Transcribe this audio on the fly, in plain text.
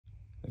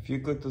If you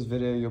click this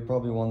video, you're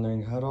probably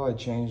wondering, how do I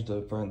change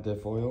the front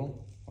diff oil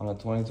on a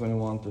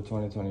 2021 through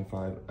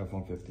 2025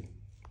 F-150?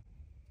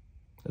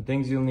 The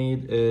things you'll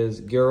need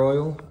is gear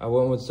oil. I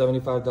went with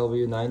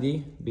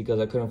 75W90 because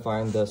I couldn't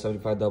find the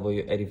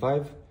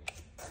 75W85.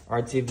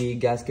 RTV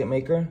gasket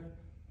maker,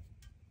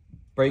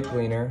 brake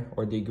cleaner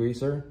or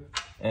degreaser,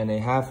 and a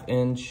 1/2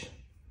 inch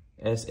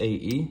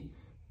SAE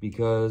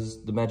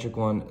because the metric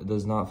one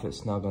does not fit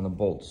snug on the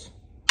bolts.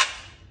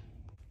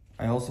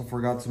 I also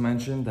forgot to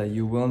mention that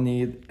you will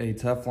need a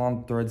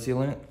Teflon thread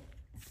sealant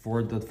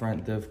for the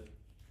front diff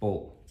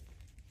bolt.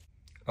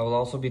 I will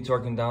also be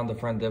torquing down the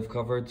front diff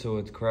cover to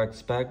its correct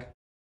spec.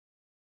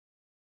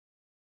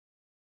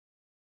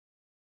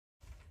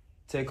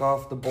 Take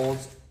off the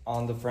bolts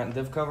on the front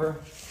diff cover.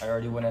 I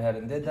already went ahead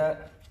and did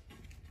that.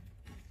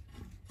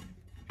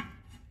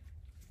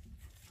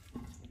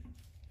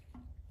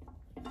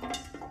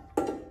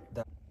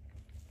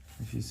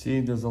 If you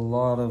see, there's a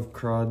lot of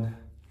crud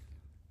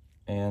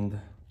and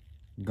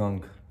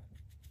gunk,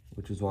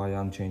 which is why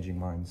I'm changing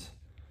mines.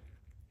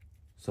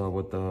 So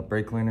with the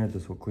brake cleaner,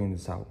 this will clean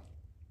this out.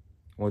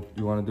 What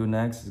you want to do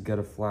next is get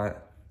a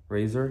flat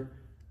razor,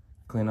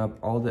 clean up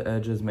all the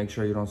edges, make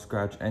sure you don't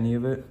scratch any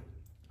of it,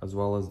 as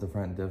well as the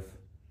front diff.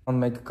 I'll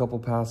make a couple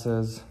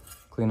passes,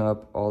 clean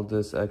up all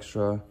this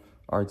extra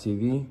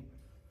RTV.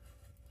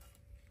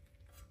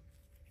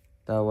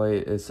 That way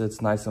it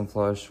sits nice and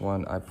flush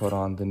when I put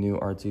on the new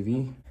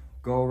RTV.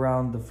 Go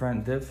around the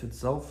front diff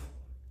itself,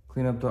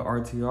 clean up the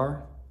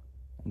RTR,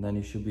 and then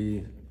you should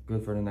be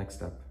good for the next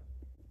step.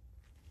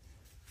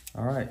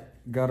 All right,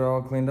 got it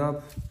all cleaned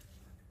up.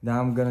 Now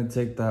I'm gonna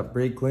take that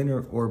brake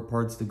cleaner or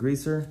parts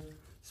degreaser,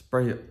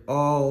 spray it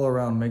all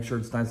around, make sure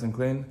it's nice and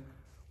clean.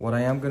 What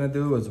I am gonna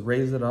do is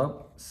raise it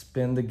up,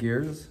 spin the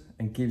gears,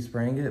 and keep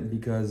spraying it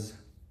because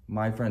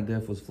my front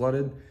diff was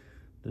flooded.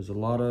 There's a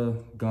lot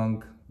of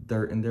gunk,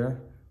 dirt in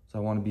there, so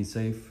I wanna be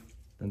safe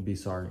than be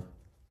sorry.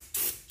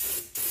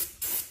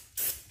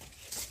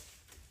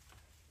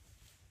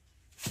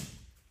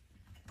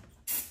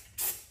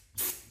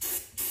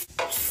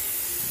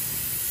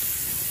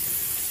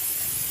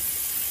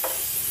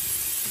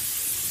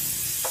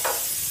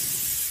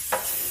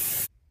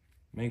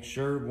 Make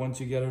sure once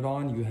you get it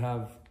on, you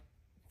have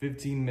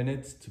 15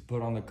 minutes to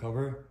put on the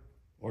cover,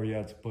 or you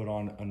have to put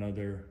on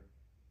another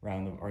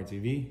round of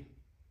RTV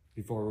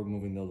before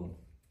removing the other one.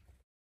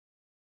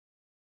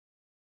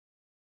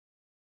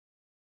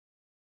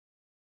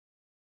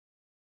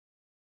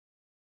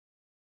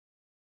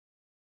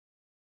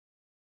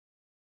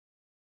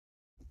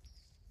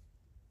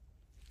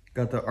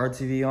 Got the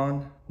RTV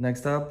on.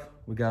 Next up,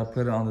 we gotta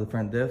put it on the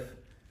front diff.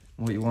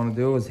 And what you wanna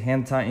do is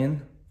hand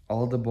tighten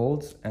all the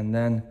bolts and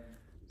then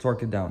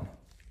torque it down.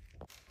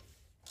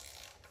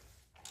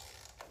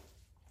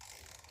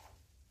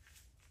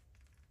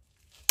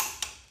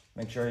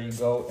 Make sure you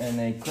go in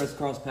a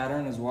crisscross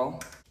pattern as well.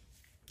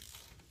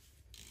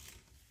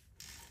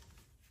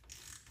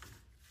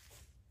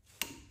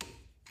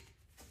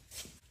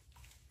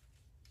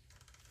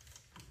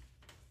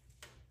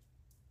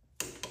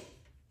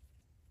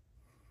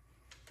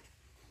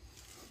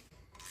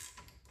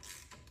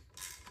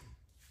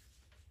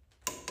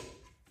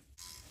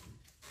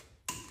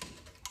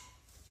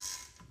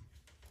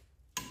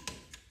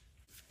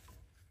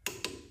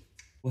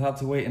 We'll have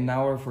to wait an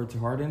hour for it to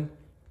harden.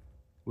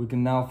 We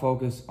can now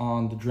focus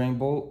on the drain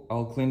bolt.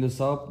 I'll clean this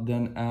up,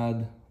 then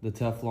add the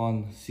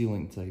Teflon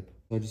sealing tape.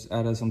 So I just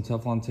added some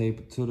Teflon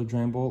tape to the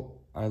drain bolt.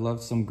 I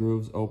left some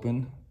grooves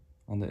open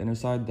on the inner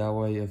side. That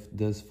way, if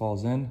this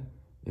falls in,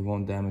 it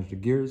won't damage the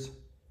gears.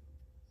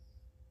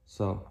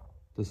 So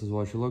this is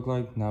what it should look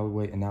like. Now we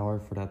wait an hour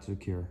for that to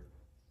cure.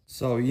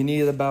 So you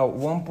need about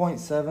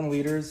 1.7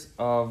 liters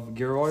of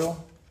gear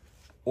oil,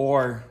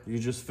 or you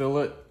just fill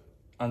it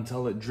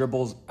until it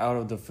dribbles out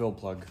of the fill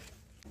plug.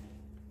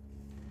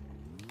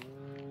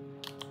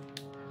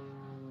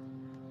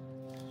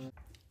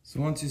 So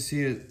once you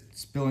see it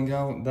spilling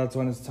out, that's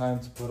when it's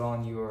time to put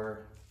on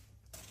your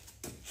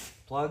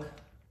plug.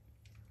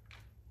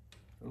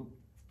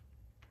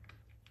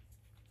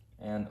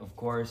 And of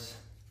course,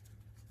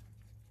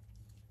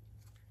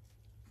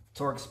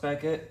 torque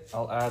spec it.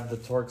 I'll add the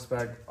torque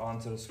spec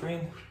onto the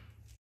screen.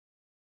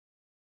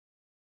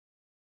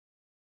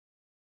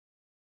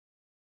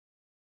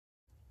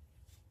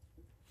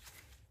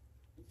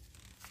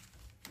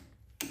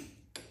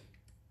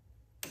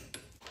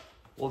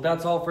 Well,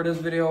 that's all for this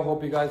video.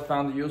 Hope you guys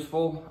found it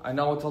useful. I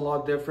know it's a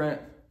lot different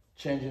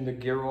changing the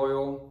gear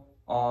oil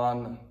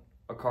on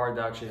a car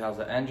that actually has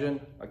an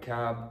engine, a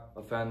cab,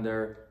 a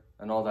fender,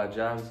 and all that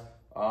jazz.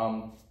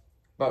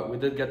 But we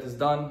did get this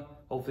done.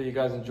 Hopefully you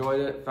guys enjoyed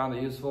it, found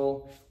it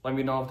useful. Let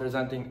me know if there's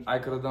anything I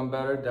could have done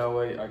better. That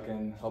way I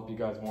can help you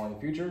guys more in the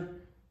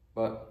future.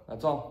 But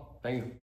that's all. Thank you.